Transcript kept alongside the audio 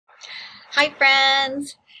Hi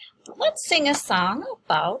friends, let's sing a song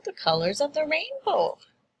about the colors of the rainbow.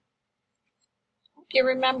 Hope you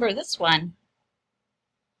remember this one.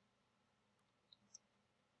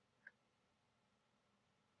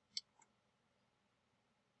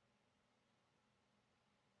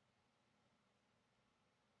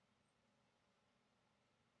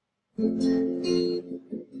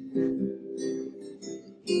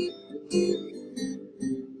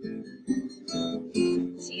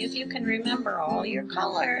 See if you can remember all your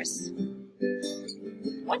colors.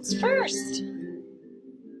 What's first?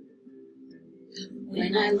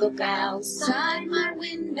 When I look outside my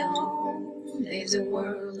window, there's a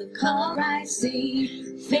world of color I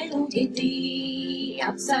see. Fiddle-dee-dee,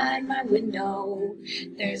 outside my window,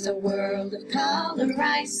 there's a world of color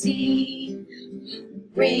I see.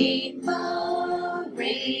 Rainbow,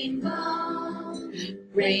 rainbow,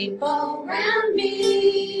 rainbow round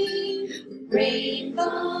me.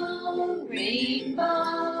 Rainbow,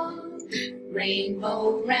 rainbow,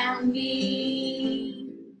 rainbow round me.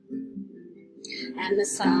 And the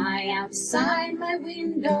sky outside my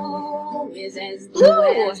window is as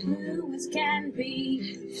blue as can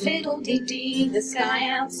be. Fiddle-dee-dee, the sky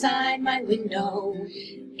outside my window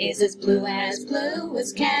is as blue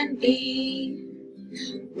as can be.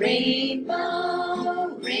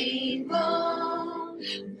 Rainbow, rainbow,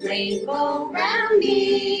 rainbow round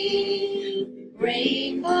me.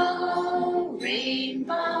 Rainbow,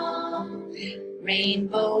 rainbow,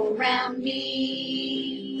 rainbow round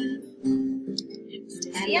me.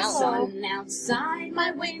 And the sun outside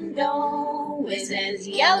my window is as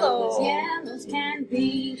yellow as can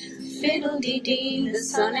be. Fiddle-dee-dee, the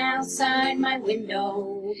sun outside my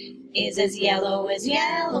window is as yellow as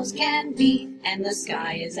can be. And the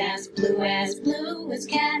sky is as blue as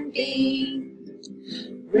can be.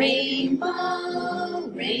 Rainbow,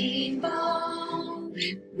 rainbow,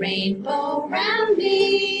 rainbow round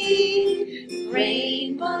me.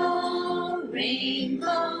 Rainbow,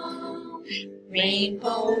 rainbow,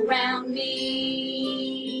 rainbow round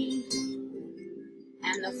me.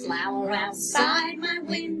 And the flower outside my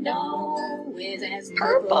window is as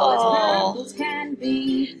purple as can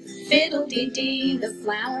be. Fiddle-dee-dee, the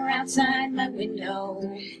flower outside my window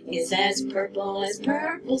is as purple as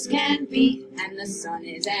can be. And the sun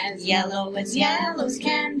is as yellow as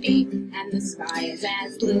can be. And the sky is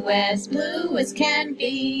as blue as can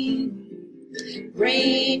be.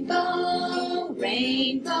 Rainbow,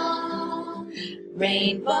 rainbow,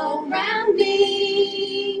 rainbow round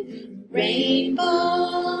me.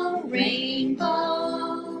 Rainbow,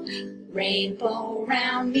 rainbow, rainbow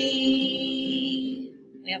round me.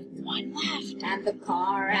 We have one left. And the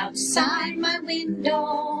car outside my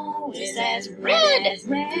window is as red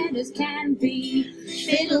as can be.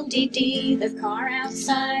 Fiddle-dee-dee, the car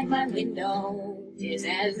outside my window is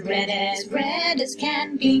as red as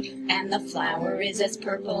can be. And the flower is as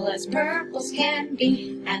purple as can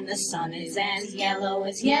be. And the sun is as yellow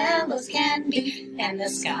as can be. And the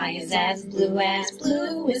sky is as blue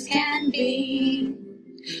as can be.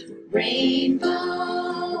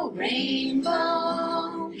 Rainbow,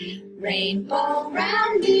 rainbow, rainbow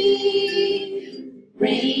round me.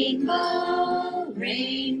 Rainbow,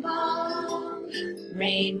 rainbow,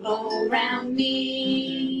 rainbow round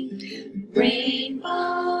me.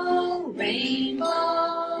 Rainbow,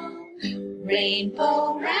 rainbow,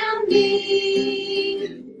 rainbow round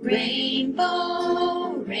me.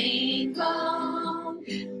 Rainbow, rainbow,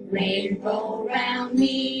 rainbow round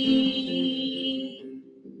me.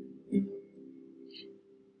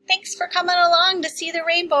 Thanks for coming along to see the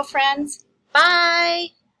rainbow, friends.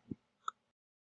 Bye.